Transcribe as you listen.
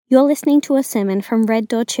You're listening to a sermon from Red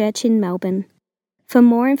Door Church in Melbourne. For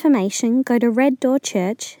more information, go to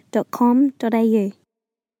reddoorchurch.com.au.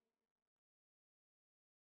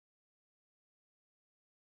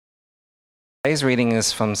 Today's reading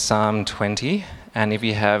is from Psalm 20, and if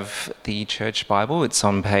you have the Church Bible, it's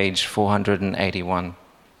on page 481.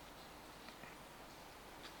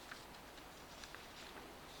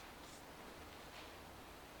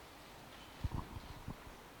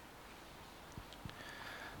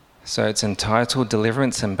 So it's entitled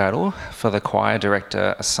Deliverance and Battle for the choir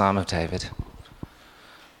director, a Psalm of David.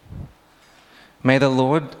 May the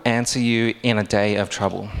Lord answer you in a day of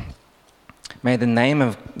trouble. May the name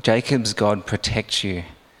of Jacob's God protect you.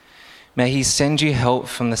 May he send you help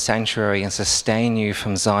from the sanctuary and sustain you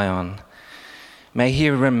from Zion. May he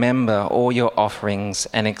remember all your offerings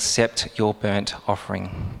and accept your burnt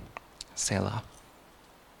offering. Selah.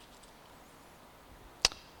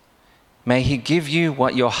 May he give you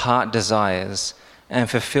what your heart desires and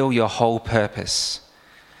fulfill your whole purpose.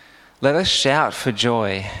 Let us shout for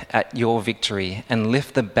joy at your victory and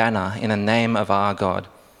lift the banner in the name of our God.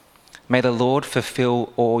 May the Lord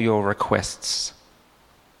fulfill all your requests.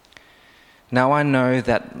 Now I know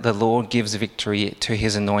that the Lord gives victory to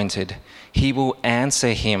his anointed. He will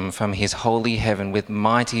answer him from his holy heaven with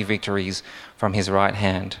mighty victories from his right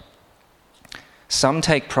hand. Some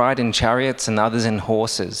take pride in chariots and others in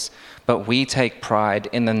horses, but we take pride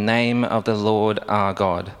in the name of the Lord our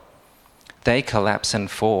God. They collapse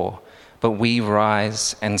and fall, but we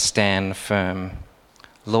rise and stand firm.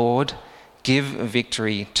 Lord, give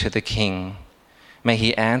victory to the King. May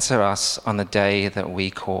he answer us on the day that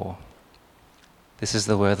we call. This is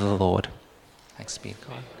the word of the Lord. Thanks be to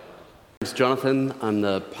God. My name's Jonathan. I'm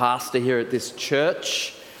the pastor here at this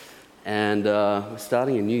church, and we're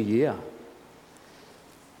starting a new year.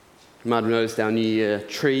 You might have noticed our New Year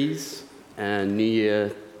trees and New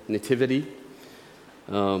Year nativity.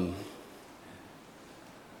 You're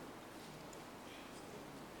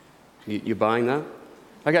buying that?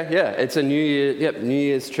 Okay, yeah, it's a New Year, New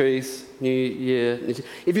Year's trees, New Year.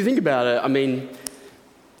 If you think about it, I mean,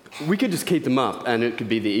 we could just keep them up, and it could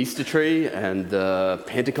be the Easter tree and the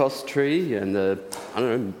Pentecost tree and the,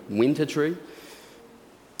 winter tree.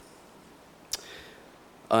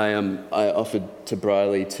 I offered to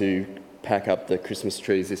Briley to pack up the Christmas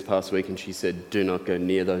trees this past week, and she said, do not go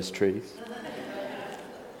near those trees.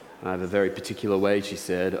 I have a very particular way, she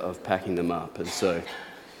said, of packing them up, and so...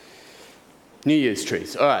 New Year's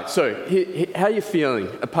trees. All right, so how are you feeling?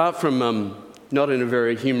 Apart from not in a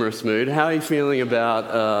very humorous mood, how are you feeling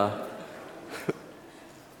about...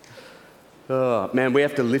 Oh, man, we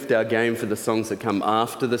have to lift our game for the songs that come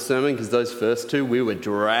after the sermon, because those first two, we were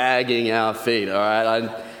dragging our feet, all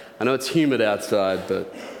right? I know it's humid outside,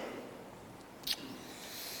 but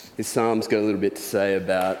this psalm's got a little bit to say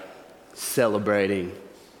about celebrating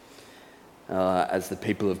as the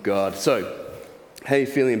people of God. So, how are you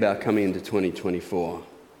feeling about coming into 2024?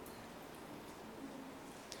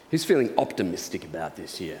 Who's feeling optimistic about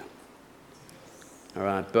this year? All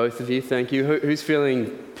right, both of you, thank you. Who's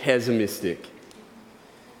feeling pessimistic?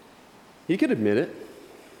 You could admit it.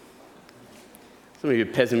 Some of you are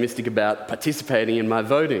pessimistic about participating in my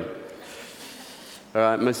voting. All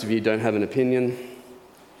right, most of you don't have an opinion.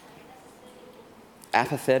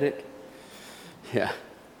 Apathetic? Yeah.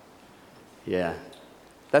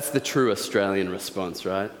 That's the true Australian response,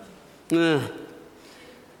 right?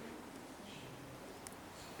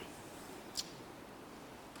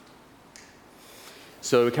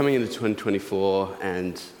 So we're coming into 2024,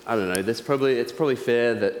 and I don't know, it's probably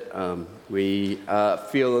fair that we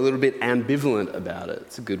feel a little bit ambivalent about it.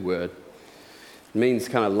 It's a good word. It means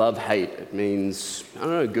kind of love-hate. It means,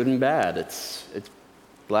 good and bad. It's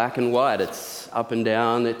black and white. It's up and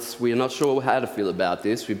down. We're not sure how to feel about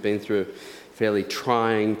this. We've been through a fairly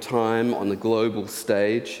trying time on the global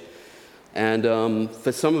stage. And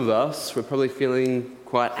for some of us, we're probably feeling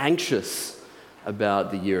quite anxious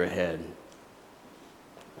about the year ahead.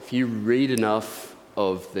 If you read enough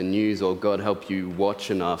of the news, or God help you watch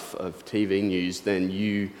enough of TV news, then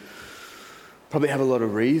you probably have a lot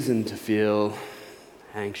of reason to feel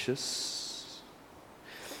anxious.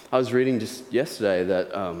 I was reading just yesterday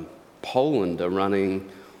that Poland are running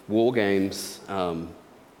war games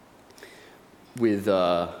with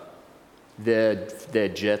their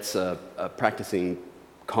jets are practicing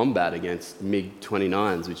combat against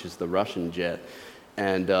MiG-29s, which is the Russian jet.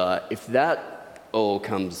 And if that all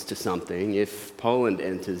comes to something, if Poland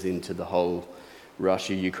enters into the whole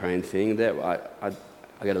Russia-Ukraine thing, I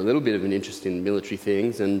got a little bit of an interest in military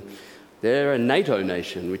things, and they're a NATO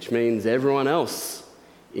nation, which means everyone else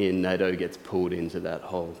in NATO gets pulled into that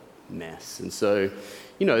whole mess. And so,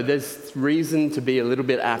 there's reason to be a little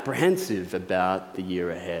bit apprehensive about the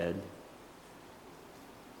year ahead.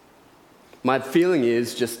 My feeling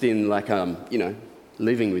is, just in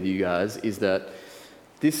living with you guys, is that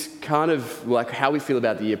this kind of, how we feel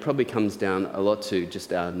about the year probably comes down a lot to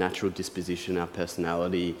just our natural disposition, our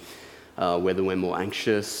personality, whether we're more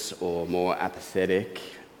anxious or more apathetic.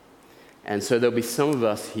 And so there'll be some of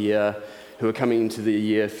us here who are coming into the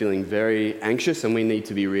year feeling very anxious, and we need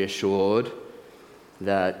to be reassured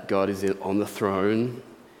that God is on the throne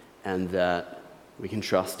and that we can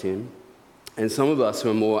trust him. And some of us who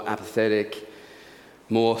are more apathetic,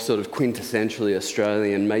 more sort of quintessentially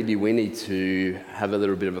Australian, maybe we need to have a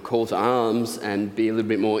little bit of a call to arms and be a little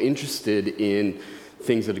bit more interested in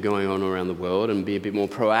things that are going on around the world and be a bit more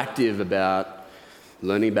proactive about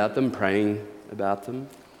learning about them, praying about them.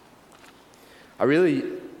 I really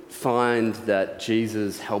find that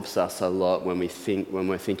Jesus helps us a lot when we're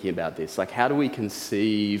thinking about this. How do we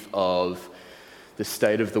conceive of the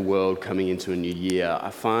state of the world coming into a new year?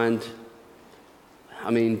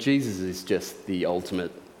 Jesus is just the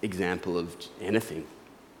ultimate example of anything,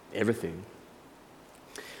 everything.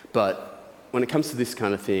 But when it comes to this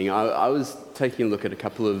kind of thing, I was taking a look at a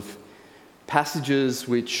couple of passages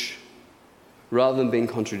which, rather than being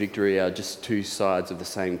contradictory, are just two sides of the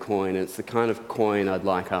same coin. It's the kind of coin I'd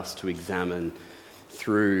like us to examine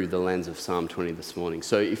through the lens of Psalm 20 this morning.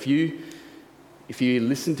 So if you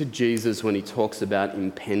listen to Jesus when he talks about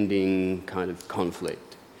impending kind of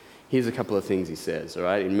conflict, here's a couple of things he says, all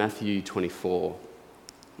right? In Matthew 24,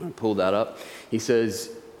 I'm going to pull that up. He says,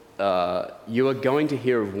 you are going to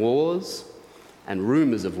hear of wars and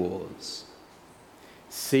rumors of wars.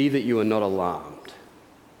 See that you are not alarmed,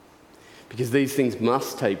 because these things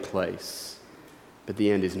must take place, but the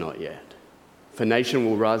end is not yet. For nation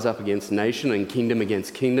will rise up against nation and kingdom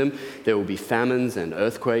against kingdom. There will be famines and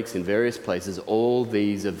earthquakes in various places. All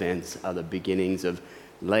these events are the beginnings of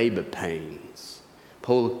labor pains.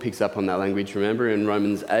 Paul picks up on that language, remember, in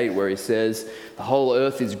Romans 8, where he says, the whole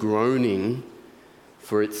earth is groaning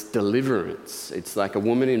for its deliverance. It's like a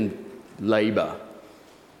woman in labor.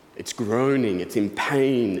 It's groaning, it's in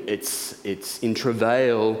pain, it's in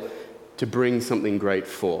travail to bring something great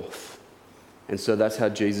forth. And so that's how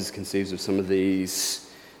Jesus conceives of some of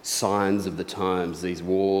these signs of the times, these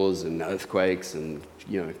wars and earthquakes and,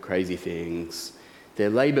 crazy things. They're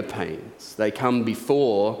labor pains. They come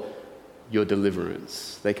before your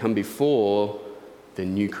deliverance. They come before the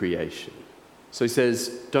new creation. So he says,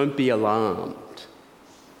 don't be alarmed.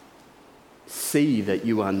 See that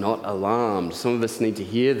you are not alarmed. Some of us need to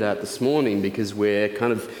hear that this morning because we're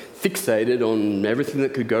kind of fixated on everything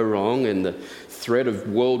that could go wrong and the threat of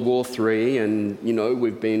World War III, and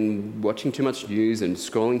we've been watching too much news and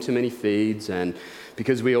scrolling too many feeds, and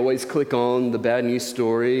because we always click on the bad news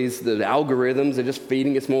stories, the algorithms are just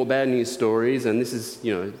feeding us more bad news stories, and this is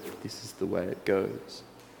the way it goes.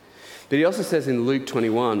 But he also says in Luke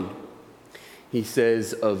 21, he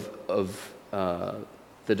says of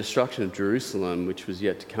the destruction of Jerusalem, which was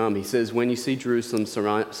yet to come, he says, when you see Jerusalem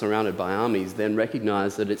surrounded by armies, then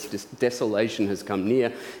recognize that its desolation has come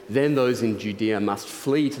near. Then those in Judea must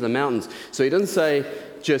flee to the mountains. So he doesn't say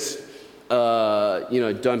just,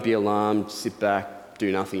 don't be alarmed, sit back,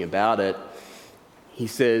 do nothing about it. He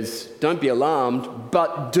says, don't be alarmed,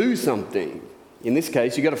 but do something. In this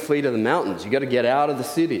case, you've got to flee to the mountains. You've got to get out of the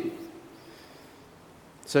city.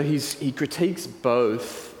 So he critiques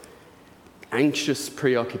both anxious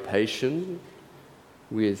preoccupation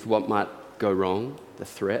with what might go wrong, the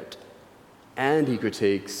threat, and he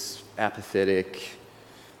critiques apathetic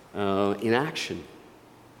inaction.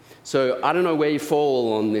 So I don't know where you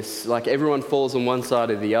fall on this. Everyone falls on one side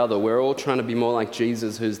or the other. We're all trying to be more like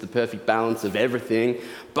Jesus, who's the perfect balance of everything,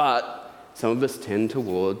 but some of us tend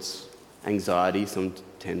towards anxiety, some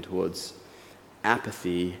tend towards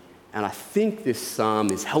apathy, and I think this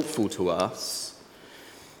psalm is helpful to us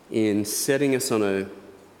in setting us on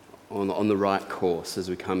the right course as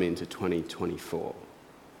we come into 2024.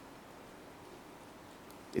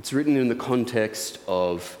 It's written in the context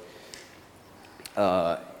of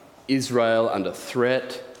Israel under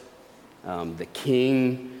threat. The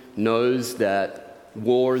king knows that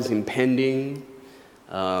war is impending.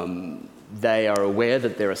 They are aware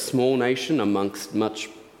that they're a small nation amongst much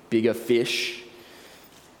bigger fish,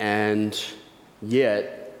 and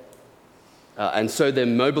so they're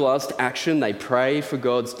mobilized to action. They pray for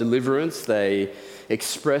God's deliverance. They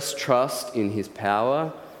express trust in his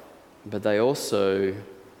power, but they also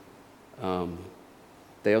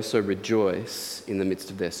rejoice in the midst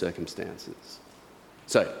of their circumstances.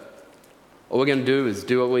 So all we're going to do is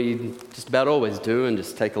do what we just about always do and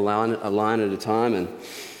just take a line at a time and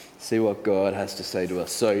see what God has to say to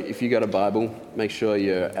us. So if you got a Bible, make sure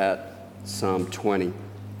you're at Psalm 20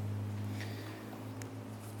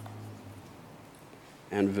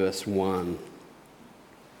 and verse 1.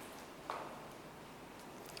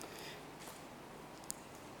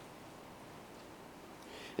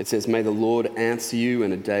 It says, "May the Lord answer you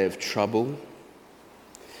in a day of trouble.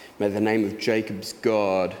 May the name of Jacob's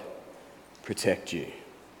God protect you."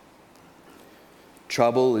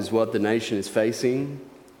 Trouble is what the nation is facing.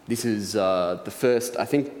 This is the first, I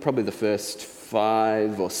think probably the first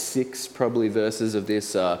 5 or 6 probably verses of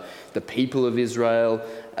this, the people of Israel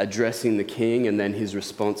addressing the king, and then his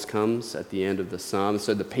response comes at the end of the psalm.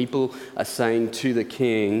 So the people are saying to the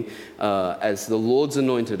king, as the Lord's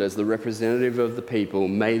anointed, as the representative of the people,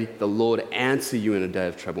 may the Lord answer you in a day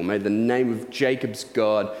of trouble. May the name of Jacob's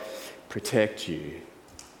God protect you.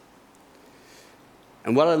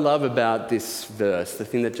 And what I love about this verse, the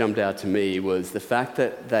thing that jumped out to me, was the fact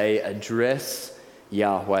that they address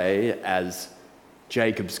Yahweh as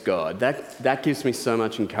Jacob's God. That gives me so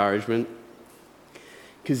much encouragement,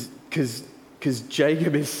 because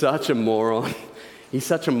Jacob is such a moron. He's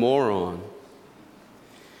such a moron.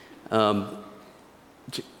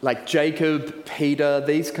 Like Jacob, Peter,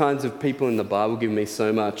 these kinds of people in the Bible give me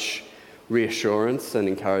so much reassurance and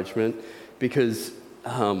encouragement, because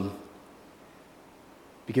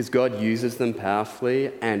God uses them powerfully,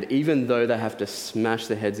 and even though they have to smash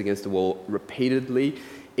their heads against the wall repeatedly,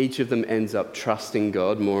 each of them ends up trusting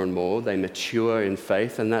God more and more. They mature in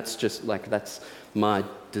faith, and that's my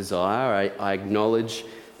desire. I acknowledge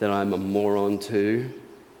that I'm a moron too.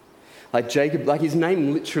 Like Jacob, like his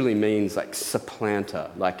name literally means like supplanter,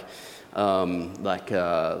 like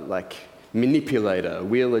manipulator,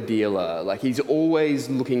 wheeler dealer. Like he's always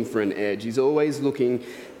looking for an edge. He's always looking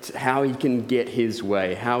to how he can get his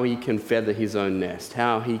way, how he can feather his own nest,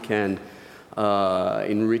 how he can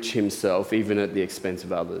enrich himself even at the expense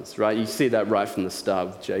of others, right? You see that right from the start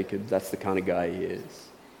with Jacob. That's the kind of guy he is.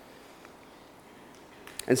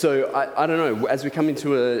 And so, I don't know, as we come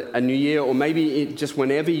into a new year, or maybe just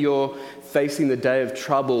whenever you're facing the day of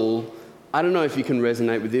trouble, I don't know if you can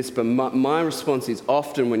resonate with this, but my response is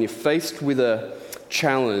often when you're faced with a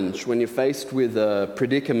challenge, when you're faced with a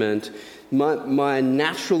predicament, my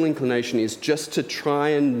natural inclination is just to try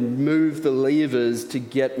and move the levers to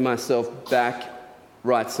get myself back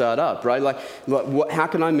right side up, right? Like how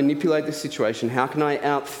can I manipulate this situation? How can I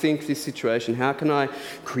outthink this situation? How can I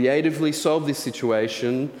creatively solve this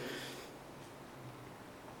situation?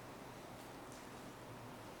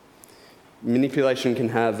 Manipulation can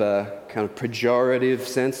have a kind of pejorative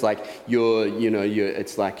sense, like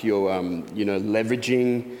it's like you're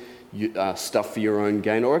leveraging stuff for your own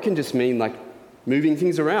gain, or it can just mean like moving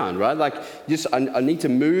things around, right? Like I need to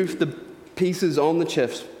move the pieces on the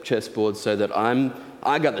chessboard so that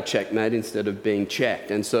I got the checkmate instead of being checked.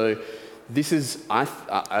 And so this is, I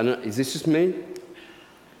don't, is this just me?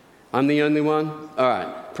 I'm the only one? All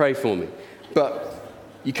right, pray for me. But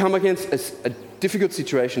you come against a difficult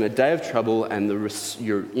situation, a day of trouble, and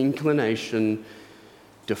your inclination,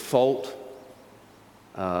 default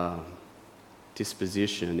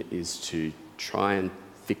disposition is to try and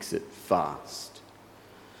fix it fast.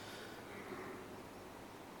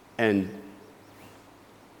 And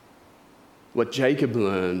what Jacob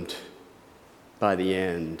learned by the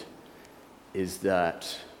end is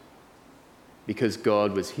that because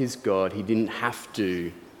God was his God, he didn't have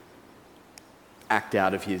to act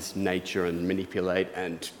out of his nature and manipulate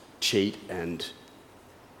and cheat and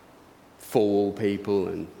fool people,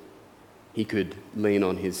 and he could lean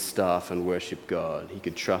on his staff and worship God. He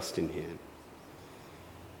could trust in him.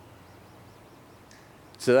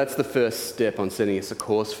 So that's the first step on setting us a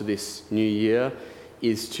course for this new year,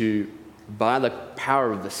 is to, by the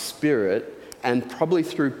power of the Spirit, and probably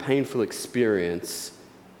through painful experience,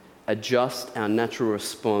 adjust our natural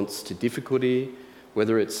response to difficulty,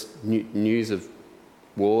 whether it's news of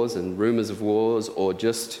wars and rumors of wars, or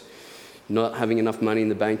just not having enough money in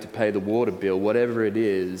the bank to pay the water bill, whatever it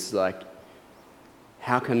is. Like,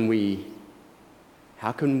 how can we,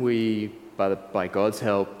 by God's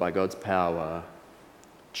help, by God's power,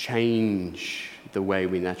 change the way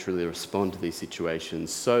we naturally respond to these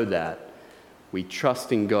situations so that we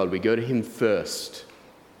trust in God, we go to him first.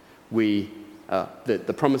 The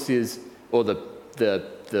promise is, or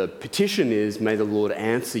the petition is, may the Lord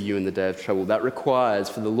answer you in the day of trouble. That requires,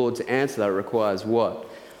 for the Lord to answer that, requires what?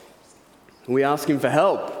 We ask him for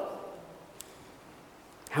help.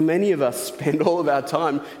 How many of us spend all of our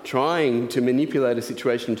time trying to manipulate a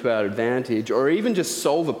situation to our advantage, or even just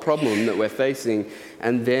solve a problem that we're facing,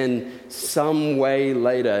 and then some way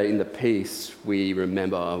later in the peace we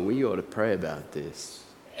remember, we ought to pray about this.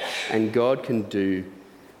 And God can do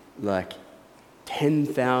like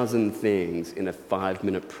 10,000 things in a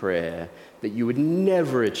 5-minute prayer that you would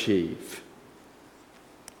never achieve.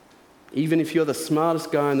 Even if you're the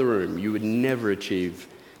smartest guy in the room, you would never achieve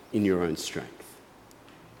in your own strength.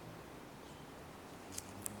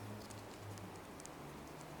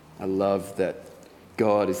 I love that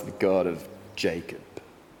God is the God of Jacob.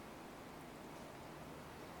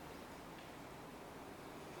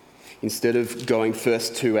 Instead of going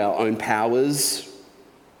first to our own powers,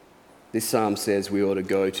 this psalm says we ought to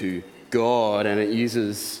go to God, and it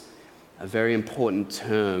uses a very important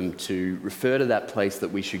term to refer to that place that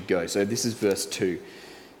we should go. So this is verse 2.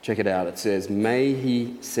 Check it out. It says, "May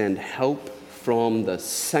he send help from the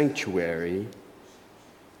sanctuary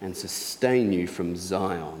and sustain you from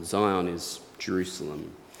Zion." Zion is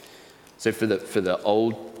Jerusalem. So for the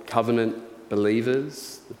old covenant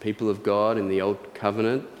believers, the people of God in the old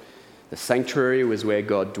covenant, the sanctuary was where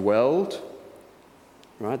God dwelled,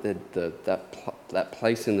 right? That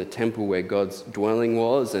place in the temple where God's dwelling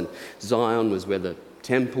was, and Zion was where the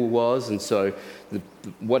temple was. And so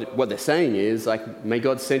what they're saying is, like, may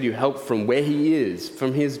God send you help from where he is,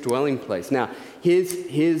 from his dwelling place. Now,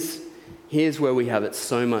 here's where we have it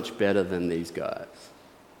so much better than these guys.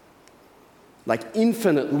 Like,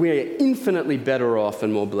 we're infinitely better off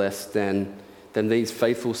and more blessed than these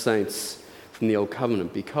faithful saints from the old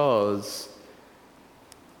covenant, because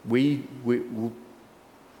we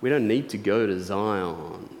don't need to go to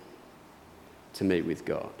Zion to meet with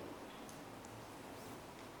God.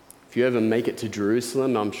 If you ever make it to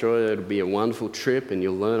Jerusalem, I'm sure it'll be a wonderful trip and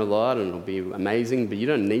you'll learn a lot and it'll be amazing, but you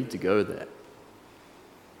don't need to go there.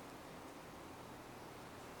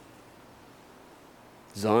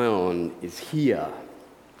 Zion is here.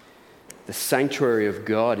 The sanctuary of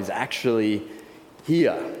God is actually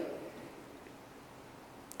here.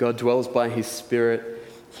 God dwells by his Spirit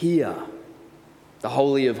here. The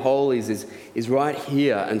Holy of Holies is right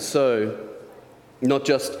here. And so, not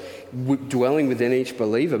just dwelling within each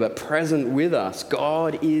believer, but present with us.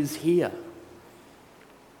 God is here.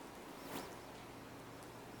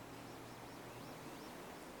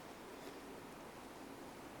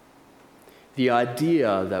 The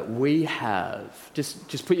idea that we have,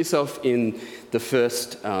 just put yourself in the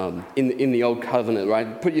first, in the old covenant,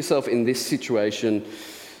 right? Put yourself in this situation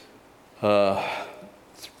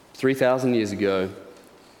 3,000 years ago,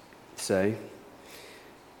 say,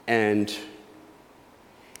 and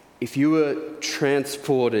if you were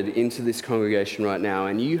transported into this congregation right now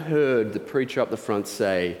and you heard the preacher up the front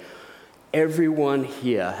say, everyone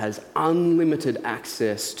here has unlimited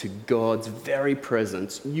access to God's very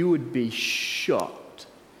presence, you would be shocked.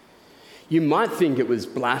 You might think it was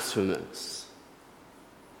blasphemous.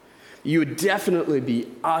 You would definitely be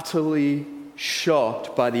utterly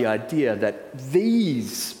shocked by the idea that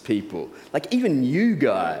these people, like even you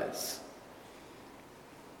guys,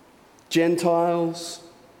 Gentiles,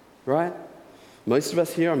 right? Most of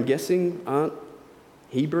us here, I'm guessing, aren't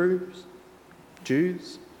Hebrews,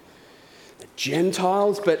 Jews.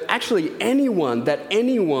 Gentiles, but actually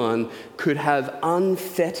anyone could have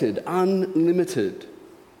unfettered, unlimited,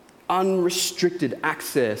 unrestricted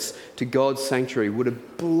access to God's sanctuary would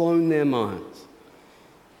have blown their minds.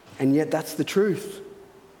 And yet that's the truth.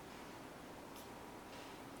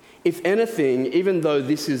 If anything, even though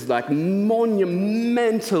this is like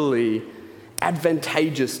monumentally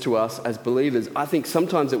advantageous to us as believers, I think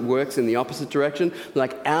sometimes it works in the opposite direction.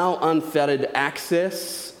 Like our unfettered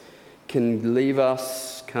access can leave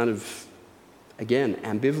us kind of, again,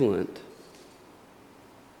 ambivalent.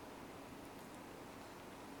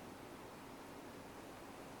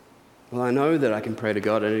 Well, I know that I can pray to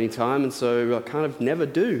God at any time, and so I kind of never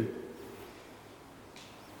do.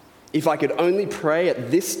 If I could only pray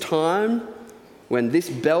at this time, when this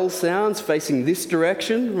bell sounds facing this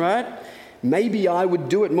direction, right? Maybe I would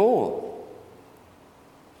do it more.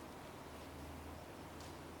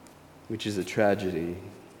 Which is a tragedy.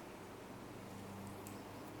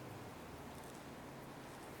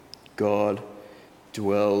 God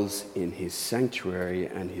dwells in his sanctuary,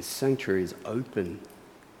 and his sanctuary is open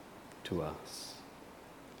to us.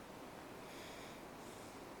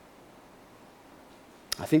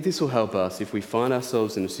 I think this will help us if we find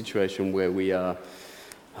ourselves in a situation where we are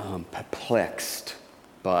perplexed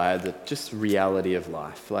by the just reality of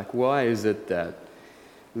life. Like, why is it that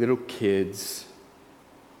little kids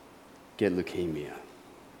get leukemia?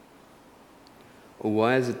 Or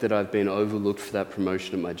why is it that I've been overlooked for that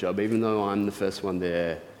promotion at my job, even though I'm the first one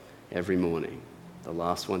there every morning, the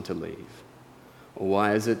last one to leave? Or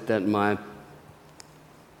why is it that my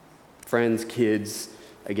friends' kids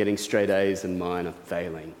are getting straight A's and mine are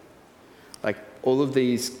failing? Like, all of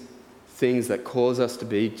these things that cause us to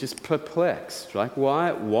be just perplexed. Like,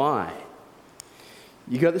 why?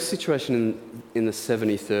 You got this situation in the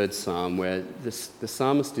 73rd Psalm where the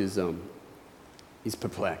psalmist is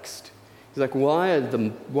perplexed. He's like, why are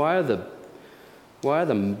the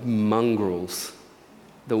mongrels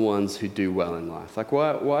the ones who do well in life? Like,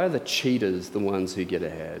 why are the cheaters the ones who get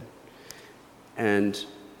ahead? And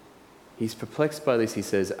he's perplexed by this. He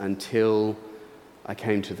says, until I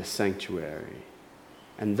came to the sanctuary.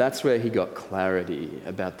 And that's where he got clarity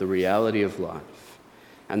about the reality of life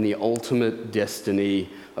and the ultimate destiny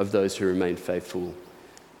of those who remain faithful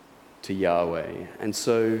to Yahweh. And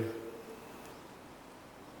so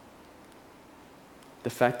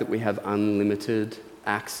the fact that we have unlimited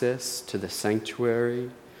access to the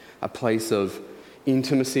sanctuary, a place of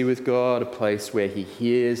intimacy with God, a place where he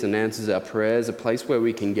hears and answers our prayers, a place where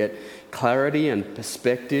we can get clarity and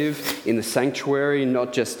perspective in the sanctuary,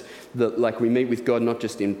 not just like we meet with God not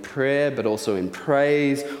just in prayer, but also in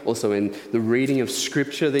praise, also in the reading of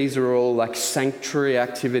Scripture. These are all like sanctuary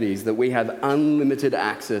activities that we have unlimited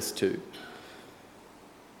access to.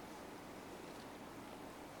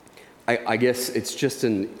 I guess it's just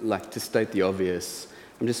to state the obvious,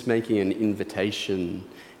 I'm just making an invitation.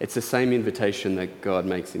 It's the same invitation that God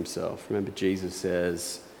makes himself. Remember, Jesus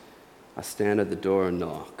says, I stand at the door and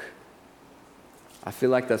knock. I feel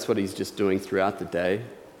like that's what he's just doing throughout the day.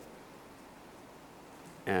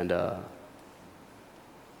 And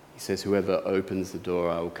he says, whoever opens the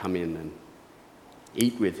door, I will come in and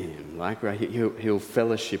eat with him. Like, right? He'll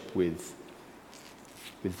fellowship with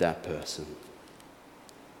that person.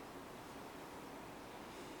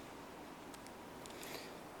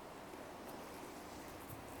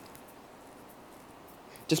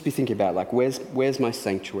 Just be thinking about, like, where's my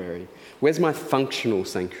sanctuary? Where's my functional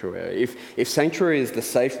sanctuary? If sanctuary is the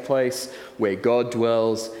safe place where God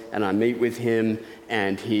dwells and I meet with him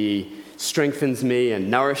and he strengthens me and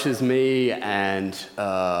nourishes me and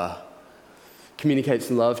communicates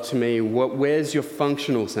love to me, where's your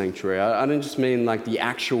functional sanctuary? I don't just mean like the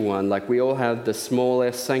actual one. Like, we all have the small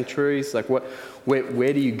s sanctuaries. Like,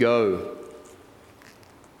 where do you go?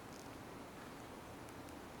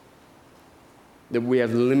 That we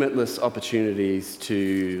have limitless opportunities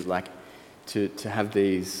to have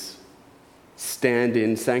these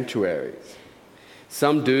stand-in sanctuaries.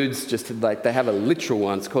 Some dudes they have a literal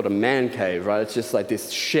one. It's called a man cave, right? It's just like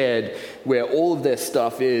this shed where all of their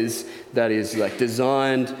stuff is that is like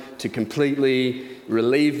designed to completely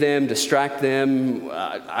relieve them, distract them.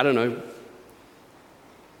 I don't know.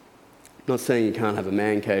 Not saying you can't have a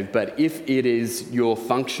man cave, but if it is your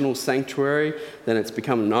functional sanctuary, then it's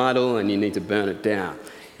become an idol and you need to burn it down.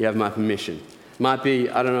 You have my permission. Might be,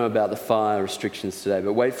 I don't know about the fire restrictions today,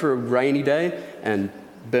 but wait for a rainy day and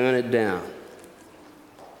burn it down.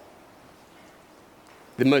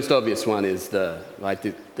 The most obvious one is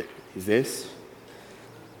is this.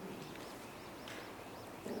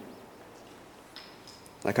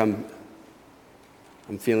 Like, I'm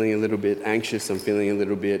feeling a little bit anxious, I'm feeling a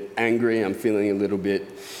little bit angry, I'm feeling a little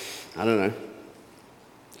bit, I don't know,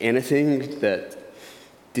 anything that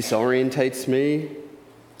disorientates me,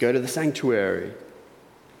 go to the sanctuary.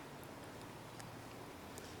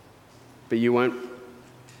 But you won't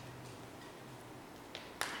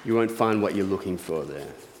find what you're looking for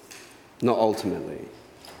there. Not ultimately.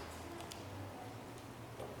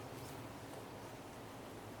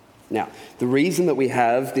 Now, the reason that we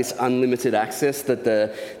have this unlimited access that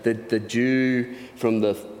the Jew from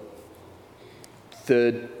the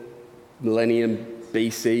 3rd millennium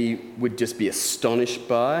BC would just be astonished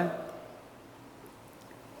by,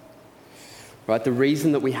 right? The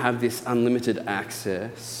reason that we have this unlimited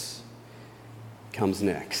access comes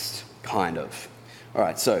next, kind of. All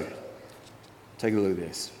right, so take a look at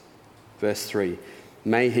this. Verse 3.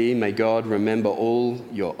 May God remember all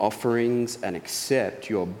your offerings and accept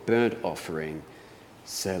your burnt offering,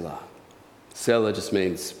 Selah. Selah just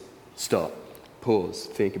means stop, pause,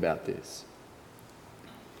 think about this.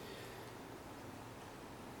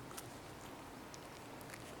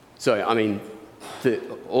 So, I mean,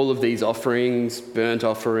 all of these offerings, burnt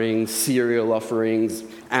offerings, cereal offerings,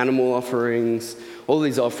 animal offerings, all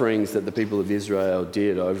these offerings that the people of Israel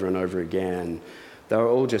did over and over again, they were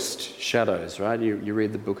all just shadows, right? You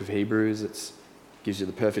read the book of Hebrews, it gives you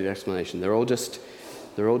the perfect explanation. They're all just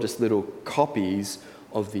little copies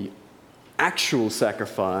of the actual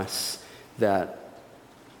sacrifice that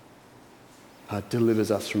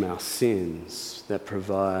delivers us from our sins, that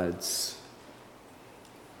provides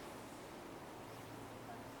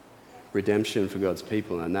redemption for God's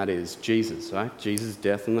people, and that is Jesus, right? Jesus'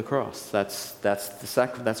 death on the cross. That's the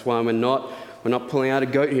sacrifice. That's why we're not pulling out a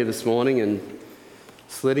goat here this morning and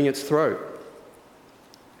slitting its throat.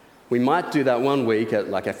 We might do that one week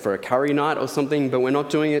for a curry night or something, but we're not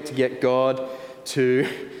doing it to get God to,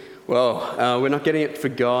 we're not getting it for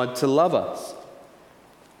God to love us.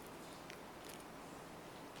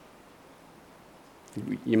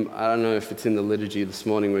 I don't know if it's in the liturgy this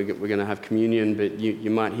morning, we're going to have communion, but you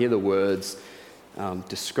might hear the words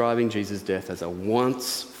describing Jesus' death as a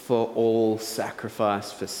once-for-all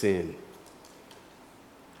sacrifice for sin.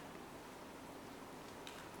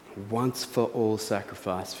 Once-for-all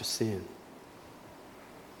sacrifice for sin.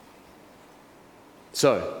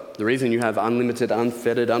 So, the reason you have unlimited,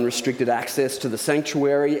 unfettered, unrestricted access to the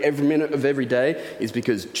sanctuary every minute of every day is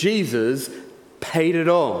because Jesus paid it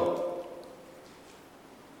all.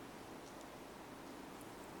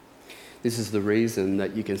 This is the reason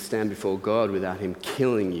that you can stand before God without him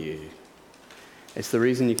killing you. It's the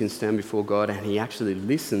reason you can stand before God and he actually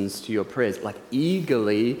listens to your prayers,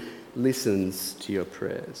 eagerly listens to your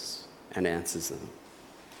prayers and answers them.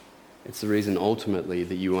 It's the reason ultimately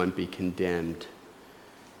that you won't be condemned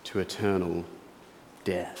to eternal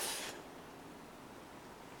death.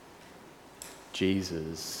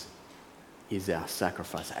 Jesus is our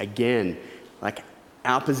sacrifice. Again,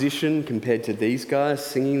 our position compared to these guys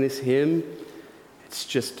singing this hymn, it's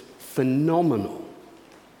just phenomenal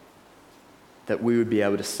that we would be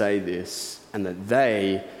able to say this and that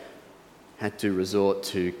they had to resort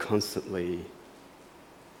to constantly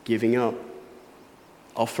giving up,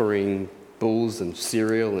 offering bulls and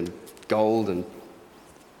cereal and gold and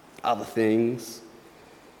other things.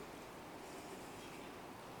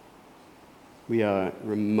 We are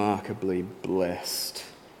remarkably blessed,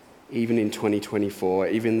 even in 2024,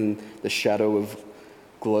 even in the shadow of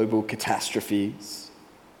global catastrophes.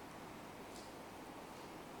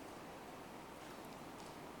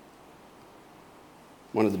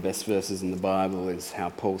 One of the best verses in the Bible is how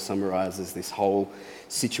Paul summarizes this whole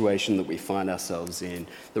situation that we find ourselves in.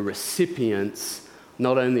 The recipients,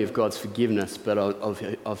 not only of God's forgiveness, but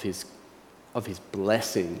of his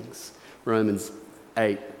blessings. Romans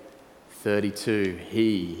 8:32,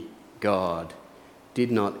 he, God,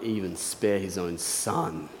 did not even spare his own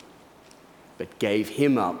son, but gave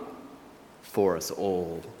him up for us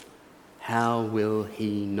all. How will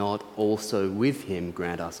he not also with him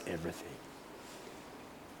grant us everything?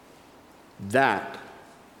 That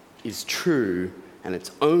is true, and it's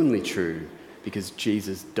only true because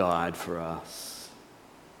Jesus died for us.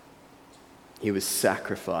 He was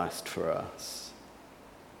sacrificed for us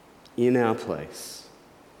in our place,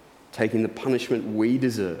 taking the punishment we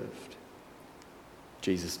deserved.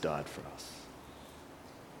 Jesus died for us.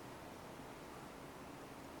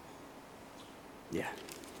 Yeah.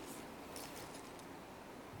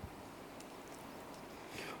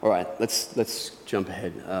 All right, let's jump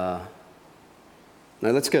ahead. Now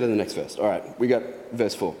let's go to the next verse. All right, we got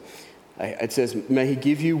verse 4. It says, may he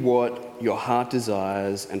give you what your heart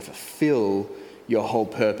desires and fulfill your whole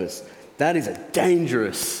purpose. That is a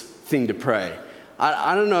dangerous thing to pray.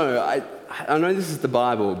 I don't know. I know this is the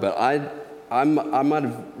Bible, but I might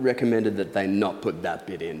have recommended that they not put that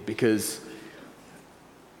bit in, because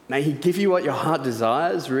may he give you what your heart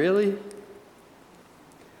desires, really?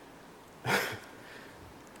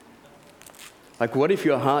 What if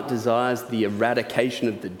your heart desires the eradication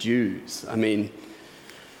of the Jews? I mean,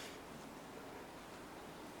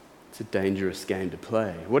 it's a dangerous game to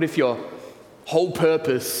play. What if your whole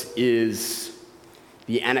purpose is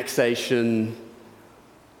the annexation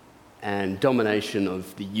and domination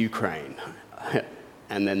of the Ukraine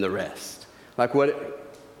and then the rest? What? It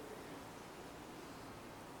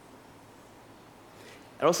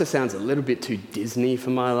also sounds a little bit too Disney for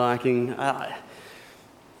my liking.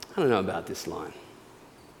 I don't know about this line.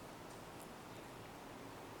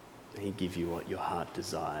 May he give you what your heart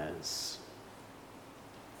desires.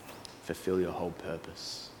 Fulfill your whole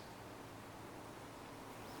purpose.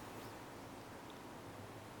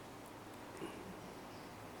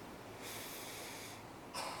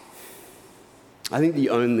 I think the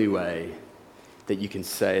only way that you can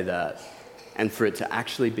say that and for it to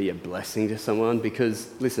actually be a blessing to someone,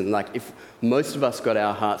 because, listen, if most of us got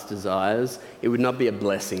our heart's desires, it would not be a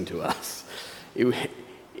blessing to us. It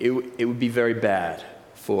would be very bad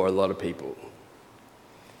for a lot of people.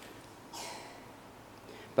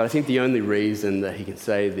 But I think the only reason that he can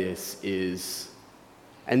say this is,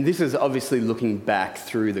 and this is obviously looking back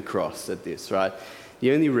through the cross at this, right?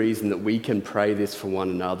 The only reason that we can pray this for one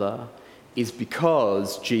another is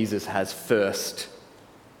because Jesus has first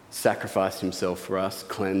sacrificed himself for us,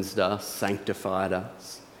 cleansed us, sanctified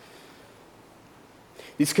us.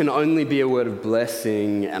 This can only be a word of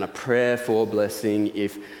blessing and a prayer for blessing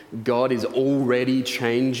if God is already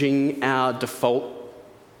changing our default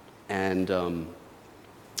and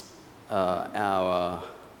our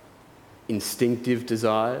instinctive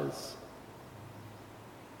desires.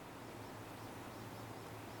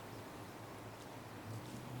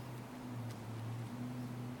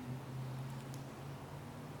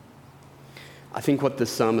 I think what the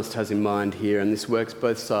psalmist has in mind here, and this works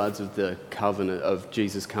both sides of the covenant of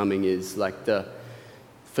Jesus coming, is like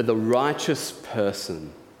for the righteous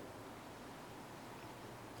person,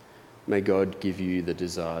 may God give you the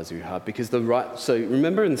desires of your heart. Because so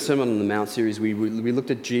remember in the Sermon on the Mount series, we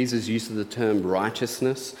looked at Jesus' use of the term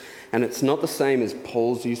righteousness, and it's not the same as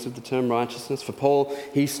Paul's use of the term righteousness. For Paul,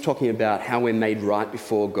 he's talking about how we're made right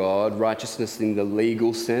before God, righteousness in the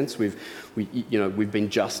legal sense. We've been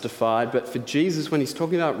justified. But for Jesus, when he's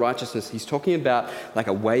talking about righteousness, he's talking about like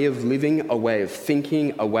a way of living, a way of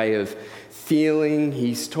thinking, a way of feeling.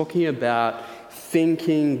 He's talking about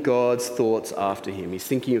thinking God's thoughts after him. He's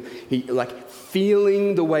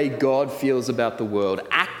feeling the way God feels about the world,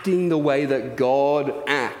 acting the way that God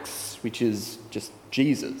acts, which is just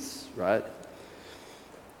Jesus, right?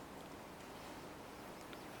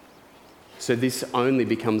 So this only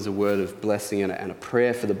becomes a word of blessing and a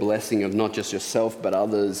prayer for the blessing of not just yourself but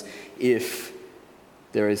others if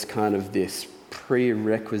there is kind of this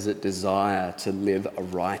prerequisite desire to live a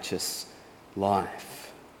righteous life.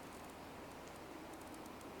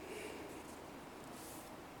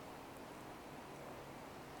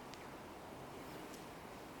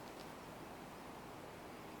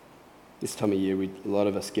 This time of year, a lot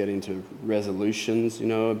of us get into resolutions,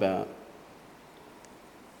 about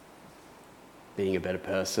being a better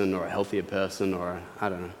person or a healthier person or I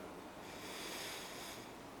don't know.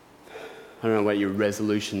 I don't know what your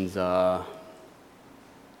resolutions are.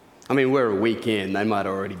 I mean, we're a week in. They might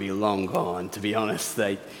already be long gone, to be honest.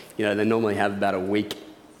 They normally have about a week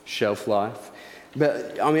shelf life.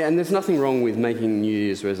 But, I mean, and there's nothing wrong with making New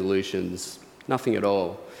Year's resolutions. Nothing at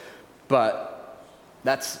all. But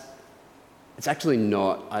it's actually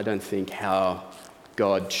not, I don't think, how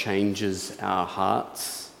God changes our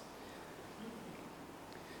hearts.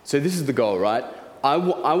 So this is the goal, right? I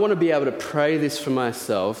want to be able to pray this for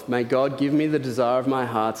myself. May God give me the desire of my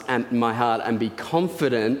heart and be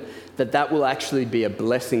confident that that will actually be a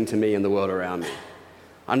blessing to me and the world around me.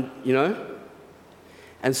 And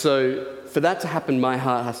so for that to happen, my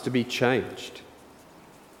heart has to be changed.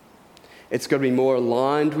 It's got to be more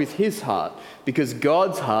aligned with his heart, because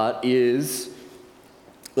God's heart is,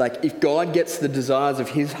 like, if God gets the desires of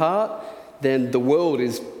his heart, then the world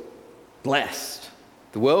is blessed.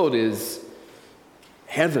 The world is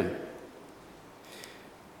heaven.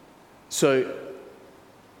 So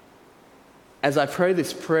as I pray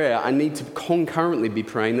this prayer, I need to concurrently be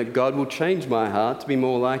praying that God will change my heart to be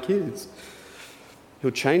more like his.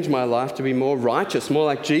 He'll change my life to be more righteous, more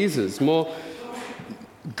like Jesus, more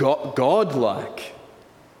God-like,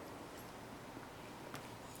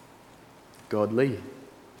 godly.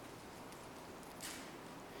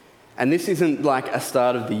 And this isn't like a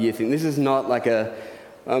start of the year thing. This is not like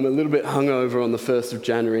I'm a little bit hungover on the 1st of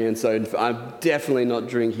January, and so I'm definitely not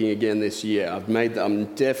drinking again this year.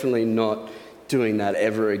 I'm definitely not doing that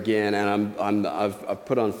ever again, and I've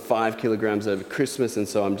put on 5 kilograms over Christmas, and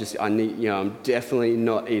so I'm definitely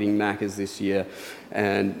not eating Maccas this year.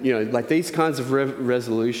 And like these kinds of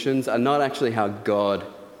resolutions are not actually how God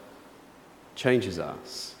changes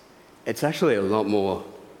us. It's actually a lot more,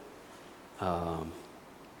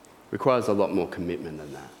 requires a lot more commitment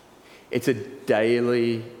than that. It's a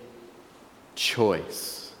daily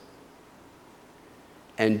choice.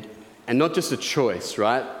 And not just a choice,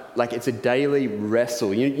 right? Like, it's a daily wrestle.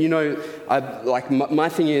 My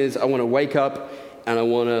thing is, I want to wake up and I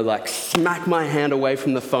want to smack my hand away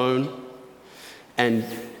from the phone and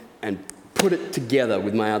put it together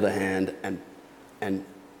with my other hand and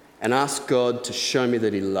ask God to show me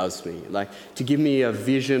that he loves me, to give me a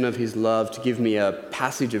vision of his love, to give me a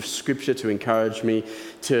passage of scripture to encourage me,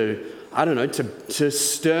 to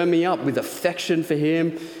stir me up with affection for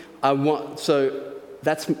him. So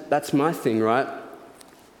that's my thing, right?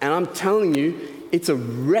 And I'm telling you, it's a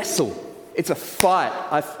wrestle. It's a fight.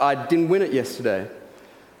 I didn't win it yesterday.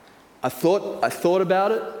 I thought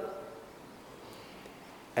about it,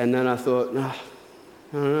 and then I thought, no, I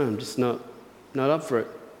don't know, I'm just not up for it.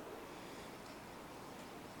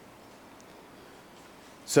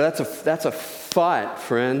 So that's a fight,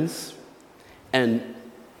 friends, and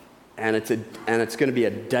it's going to be a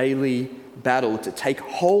daily battle to take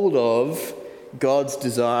hold of God's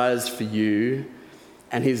desires for you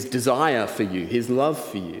and his desire for you, his love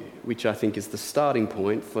for you, which I think is the starting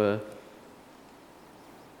point for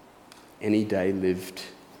any day lived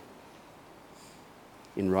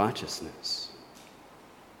in righteousness.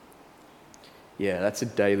 yeah, that's a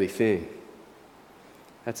daily thing.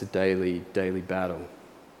 That's a daily battle.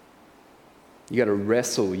 You got to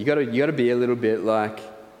wrestle. You got to be a little bit like,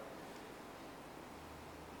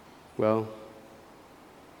 well,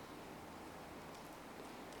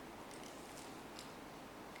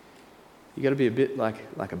 you got to be a bit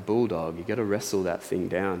like a bulldog. You got to wrestle that thing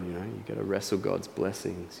down. You got to wrestle God's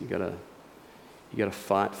blessings. You got to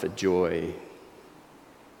fight for joy.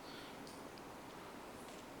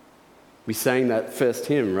 We sang that first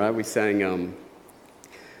hymn, right? We sang,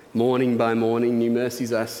 morning by morning, new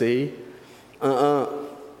mercies I see.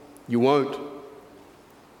 You won't.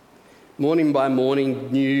 Morning by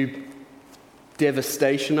morning, new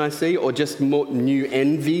devastation I see, or just more new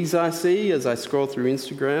envies I see as I scroll through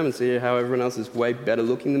Instagram and see how everyone else is way better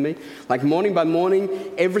looking than me. Like morning by morning,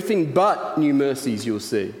 everything but new mercies you'll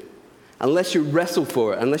see. Unless you wrestle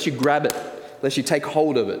for it, unless you grab it, unless you take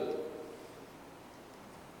hold of it.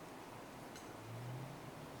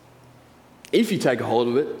 If you take a hold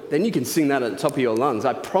of it, then you can sing that at the top of your lungs.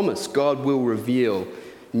 I promise God will reveal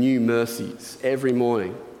new mercies every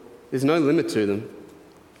morning. There's no limit to them.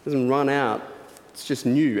 It doesn't run out. It's just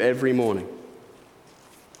new every morning.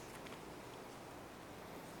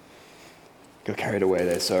 Got carried away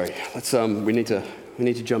there, sorry. Let's we need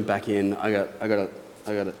to jump back in. I got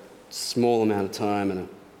a small amount of time and a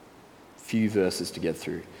few verses to get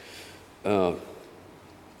through.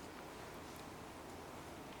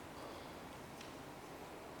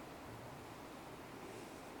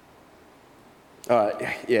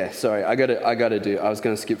 Yeah, sorry. I was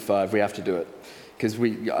going to skip 5. We have to do it because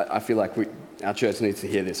I feel like our church needs to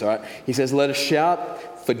hear this. All right. He says, "Let us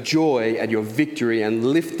shout for joy at your victory and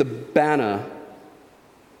lift the banner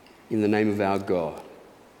in the name of our God.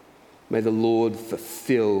 May the Lord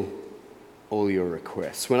fulfill all your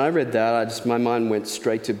requests." When I read that, my mind went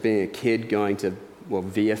straight to being a kid going to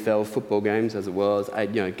VFL football games, as it was.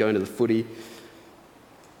 Going to the footy.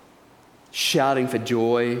 Shouting for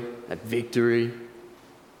joy at victory,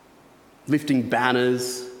 lifting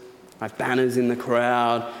banners, like banners in the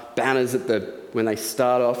crowd, banners when they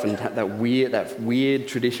start off, and that weird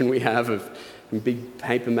tradition we have of big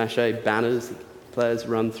paper mache banners that players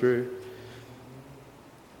run through.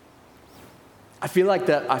 I feel like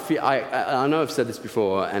that. I know I've said this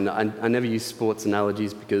before, and I never use sports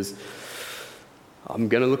analogies because I'm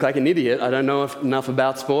going to look like an idiot. I don't know enough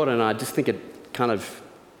about sport, and I just think it kind of.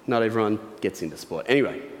 Not everyone gets into sport.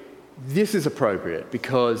 Anyway, this is appropriate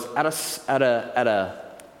because at a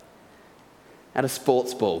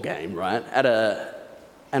sports ball game, right? At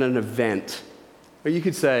an event, or you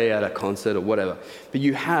could say at a concert or whatever, but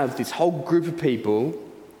you have this whole group of people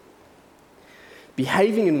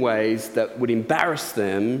behaving in ways that would embarrass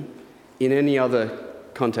them in any other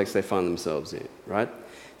context they find themselves in, right?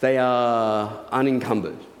 They are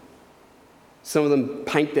unencumbered. Some of them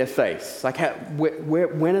paint their face. Like,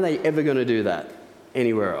 when are they ever going to do that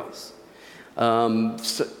anywhere else?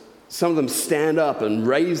 Some of them stand up and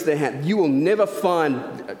raise their hand. You will never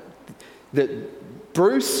find that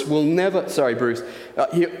Bruce will never... Sorry, Bruce.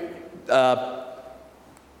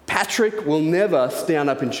 Patrick will never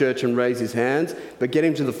stand up in church and raise his hands, but get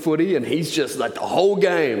him to the footy and he's just like the whole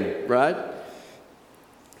game, right?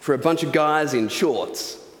 For a bunch of guys in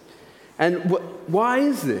shorts. And why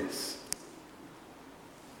is this?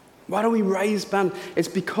 Why do we raise banners? It's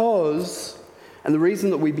because, and the reason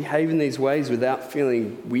that we behave in these ways without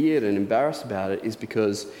feeling weird and embarrassed about it is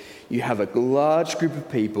because you have a large group of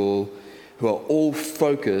people who are all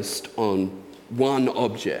focused on one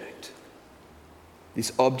object.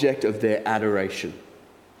 This object of their adoration.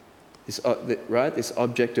 This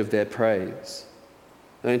object of their praise.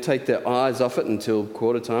 They don't take their eyes off it until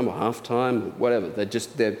quarter time or half time or whatever.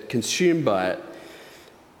 They're consumed by it.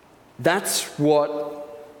 That's what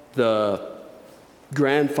the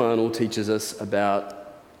grand final teaches us about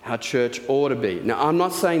how church ought to be. Now, I'm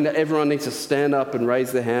not saying that everyone needs to stand up and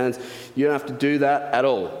raise their hands. You don't have to do that at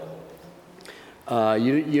all.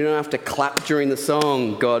 You don't have to clap during the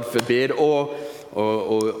song, God forbid, or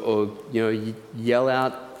yell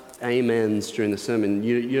out amens during the sermon.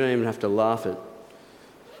 You don't even have to laugh at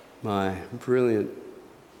my brilliant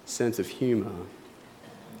sense of humour.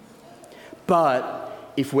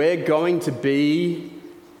 But if we're going to be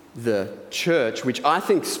the church, which I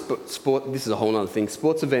think sport, this is a whole other thing,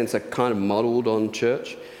 sports events are kind of modelled on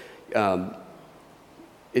church.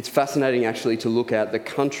 It's fascinating actually to look at the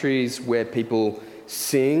countries where people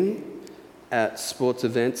sing at sports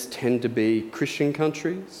events tend to be Christian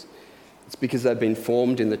countries. It's because they've been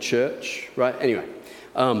formed in the church, right? Anyway,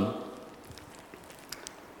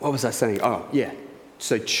 what was I saying? Oh, yeah.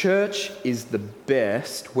 So church is the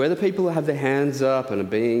best, where the people have their hands up and are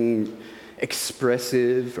being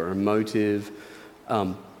expressive or emotive.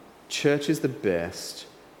 Church is the best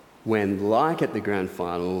when, like at the grand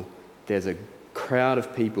final, there's a crowd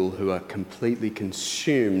of people who are completely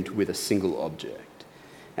consumed with a single object.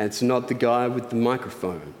 And it's not the guy with the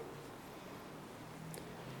microphone.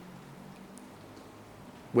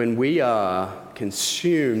 When we are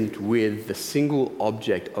consumed with the single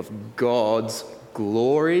object of God's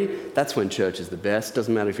glory, that's when church is the best.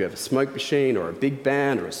 Doesn't matter if you have a smoke machine or a big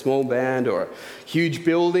band or a small band or a huge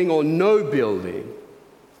building or no building.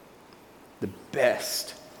 The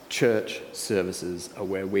best church services are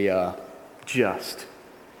where we are just.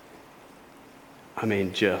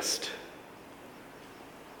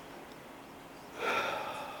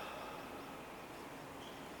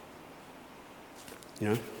 You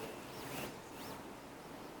know?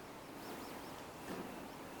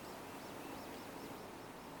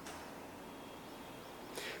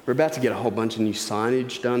 We're about to get a whole bunch of new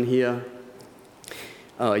signage done here.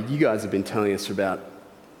 You guys have been telling us for about,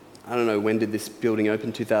 I don't know, when did this building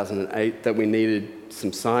open, 2008, that we needed some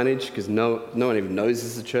signage, because no one even knows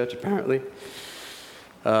this is a church, apparently.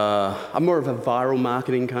 I'm more of a viral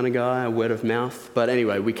marketing kind of guy, a word of mouth. But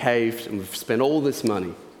anyway, we caved and we've spent all this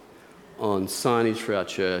money on signage for our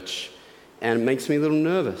church, and it makes me a little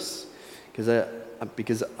nervous because at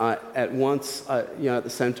the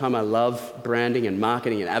same time I love branding and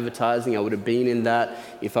marketing and advertising. I would have been in that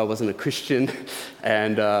if I wasn't a Christian,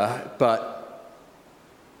 but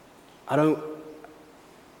I don't.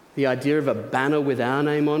 The idea of a banner with our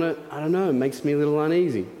name on it, I don't know, it makes me a little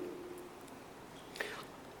uneasy.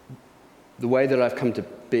 The way that I've come to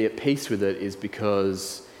be at peace with it is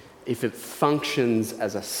because if it functions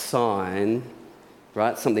as a sign,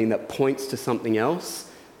 right, something that points to something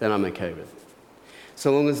else, then I'm okay with it.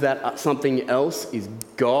 So long as that something else is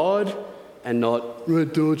God and not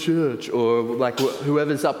Red Door Church or like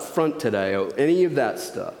whoever's up front today or any of that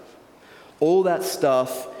stuff. All that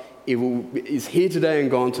stuff is here today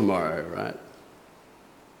and gone tomorrow, right?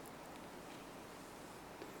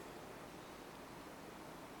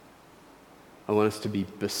 I want us to be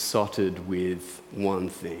besotted with one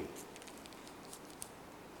thing.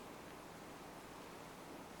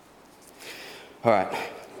 All right,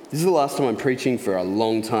 this is the last time I'm preaching for a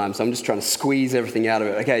long time, so I'm just trying to squeeze everything out of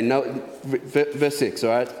it. Okay, no, verse 6, all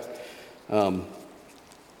right?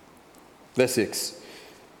 Verse 6.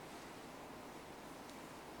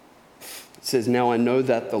 It says, now I know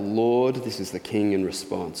that the Lord, this is the king in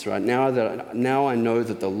response, right? Now I know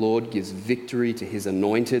that the Lord gives victory to his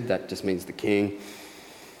anointed, that just means the king.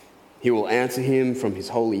 He will answer him from his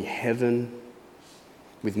holy heaven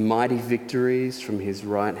with mighty victories from his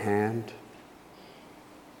right hand.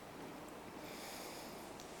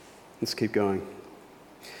 Let's keep going.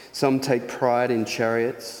 Some take pride in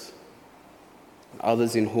chariots,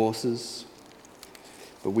 others in horses,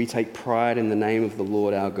 but we take pride in the name of the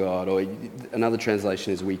Lord our God. Or another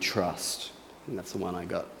translation is we trust. And that's the one I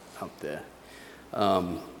got up there.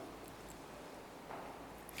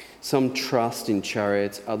 Some trust in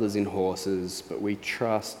chariots, others in horses, but we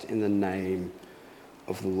trust in the name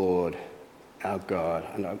of the Lord our God.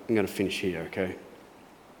 And I'm going to finish here, okay?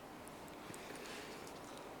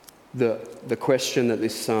 The question that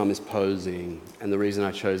this psalm is posing, and the reason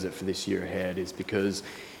I chose it for this year ahead, is because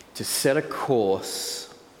to set a course,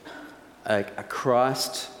 a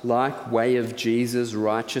Christ-like way of Jesus'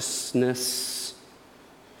 righteousness,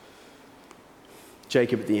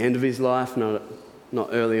 Jacob at the end of his life, not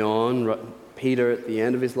early on, Peter at the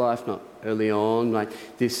end of his life, not early on, like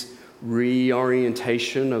this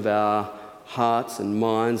reorientation of our hearts and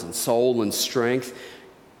minds and soul and strength,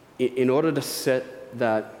 in order to set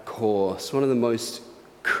that course, one of the most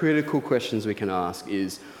critical questions we can ask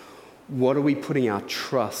is, what are we putting our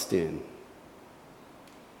trust in?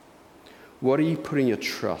 What are you putting your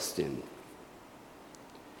trust in?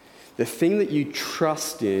 The thing that you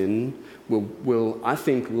trust in will, I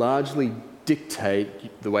think, largely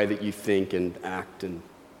dictate the way that you think and act and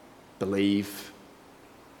believe.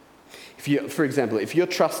 For example, if you're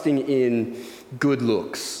trusting in good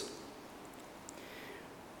looks,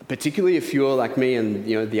 particularly if you're like me and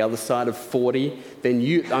the other side of 40,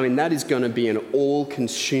 then that is going to be an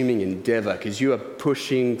all-consuming endeavor because you are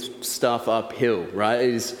pushing stuff uphill, right? It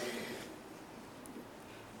is.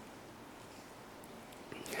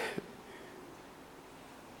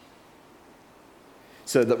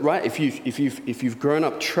 So that, right, if you've grown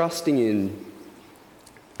up trusting in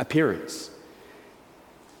appearance,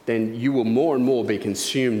 then you will more and more be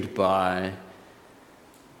consumed by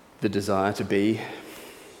the desire to be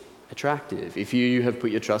attractive. If you have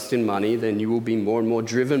put your trust in money, then you will be more and more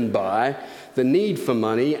driven by the need for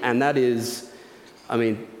money, and that is,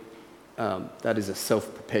 that is a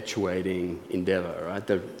self-perpetuating endeavor, right?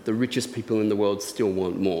 The richest people in the world still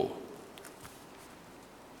want more.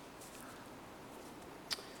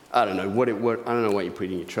 I don't know what you're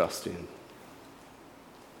putting your trust in.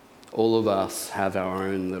 All of us have our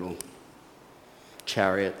own little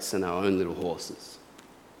chariots and our own little horses.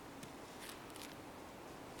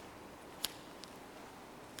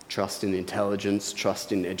 Trust in intelligence,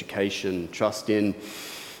 trust in education, trust in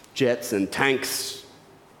jets and tanks,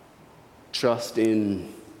 trust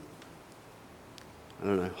in,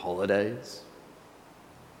 holidays,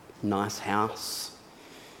 nice house,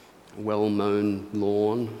 well-mown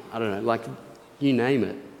lawn, you name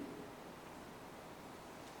it.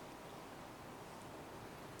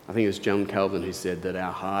 I think it was John Calvin who said that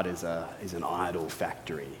our heart is an idol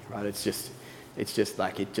factory, right? It's just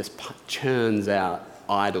like it just churns out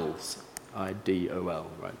idols, I-D-O-L,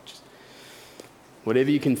 right? Just whatever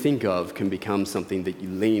you can think of can become something that you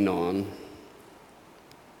lean on.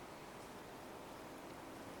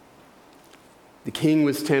 The king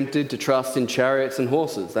was tempted to trust in chariots and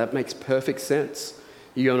horses. That makes perfect sense.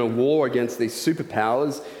 You're going to war against these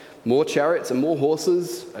superpowers. More chariots and more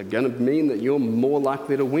horses are going to mean that you're more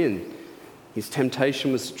likely to win. His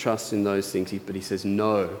temptation was to trust in those things, but he says,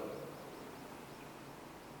 no.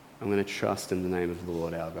 I'm going to trust in the name of the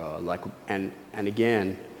Lord our God. And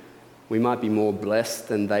again, we might be more blessed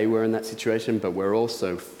than they were in that situation, but we're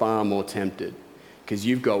also far more tempted because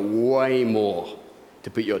you've got way more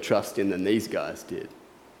to put your trust in than these guys did.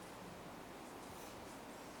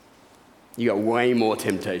 You got way more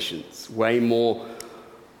temptations, way more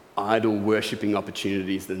idol worshipping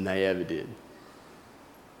opportunities than they ever did.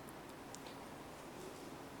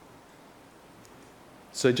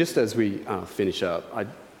 So just as we finish up, I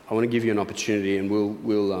want to give you an opportunity, and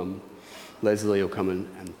we'll Leslie will come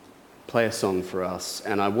and play a song for us,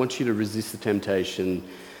 and I want you to resist the temptation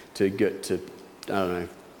to get to,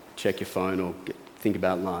 check your phone or think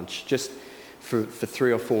about lunch. Just for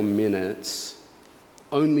 3 or 4 minutes,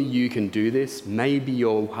 only you can do this. Maybe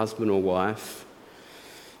your husband or wife,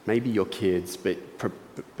 maybe your kids, but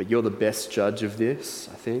you're the best judge of this,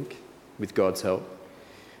 I think, with God's help.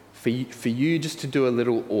 For you just to do a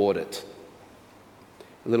little audit,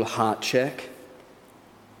 a little heart check.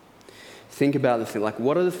 Think about the thing,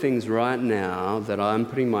 what are the things right now that I'm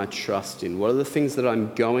putting my trust in? What are the things that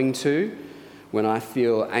I'm going to when I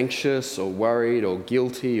feel anxious or worried or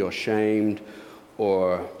guilty or shamed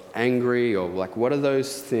or angry, or what are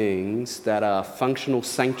those things that are functional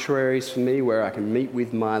sanctuaries for me where I can meet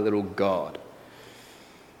with my little God?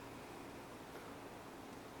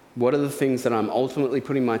 What are the things that I'm ultimately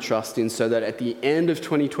putting my trust in so that at the end of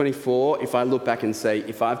 2024, if I look back and say,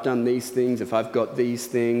 if I've done these things, if I've got these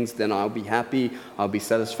things, then I'll be happy, I'll be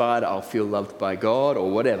satisfied, I'll feel loved by God,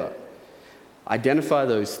 or whatever. Identify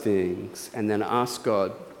those things and then ask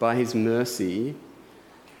God, by His mercy,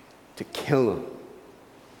 to kill them.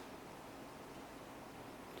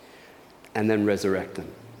 And then resurrect them.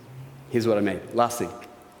 Here's what I mean. Last thing.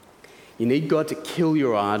 You need God to kill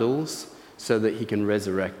your idols so that He can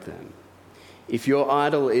resurrect them. If your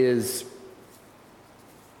idol is...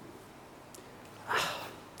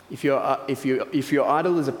 If your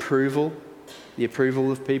idol is approval, the approval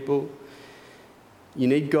of people, you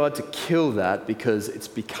need God to kill that because it's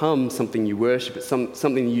become something you worship, it's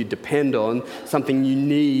something you depend on, something you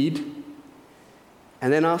need.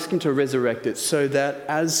 And then ask Him to resurrect it so that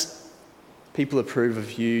as people approve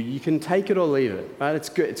of you, you can take it or leave it, right? It's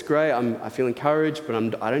good, it's great, I feel encouraged, but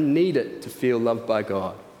I don't need it to feel loved by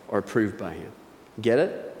God or approved by Him. Get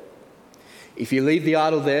it? If you leave the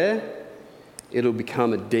idol there, it'll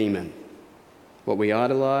become a demon. What we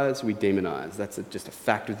idolize, we demonize. That's just a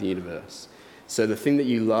fact of the universe. So the thing that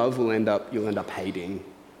you love you'll end up hating,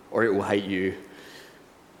 or it will hate you.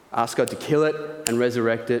 Ask God to kill it and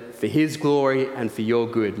resurrect it for His glory and for your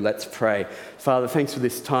good. Let's pray. Father, thanks for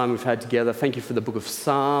this time we've had together. Thank you for the book of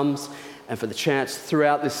Psalms and for the chance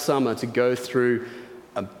throughout this summer to go through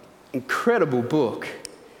an incredible book,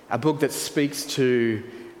 a book that speaks to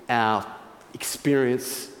our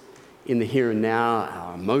experience in the here and now,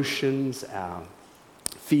 our emotions, our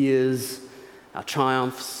fears, our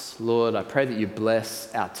triumphs. Lord, I pray that you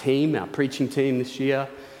bless our team, our preaching team this year.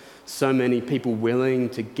 So many people willing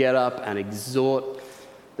to get up and exhort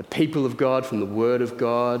the people of God from the Word of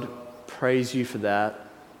God. Praise you for that.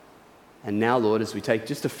 And now, Lord, as we take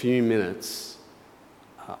just a few minutes,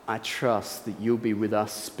 I trust that you'll be with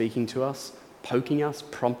us, speaking to us, poking us,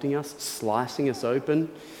 prompting us, slicing us open,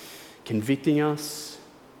 convicting us,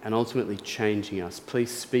 and ultimately changing us.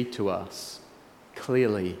 Please speak to us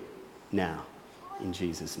clearly now, in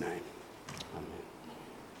Jesus' name.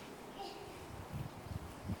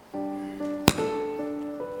 Amen.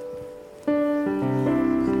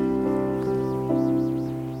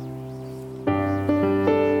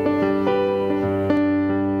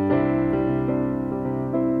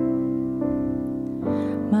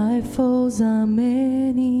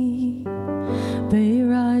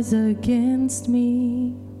 rise against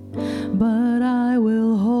me, but I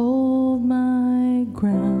will hold my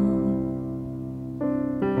ground.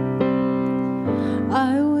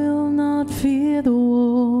 I will not fear the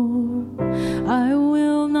war, I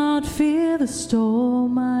will not fear the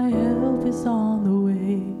storm. My help is on the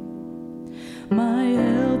way, my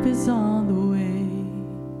help is on the way.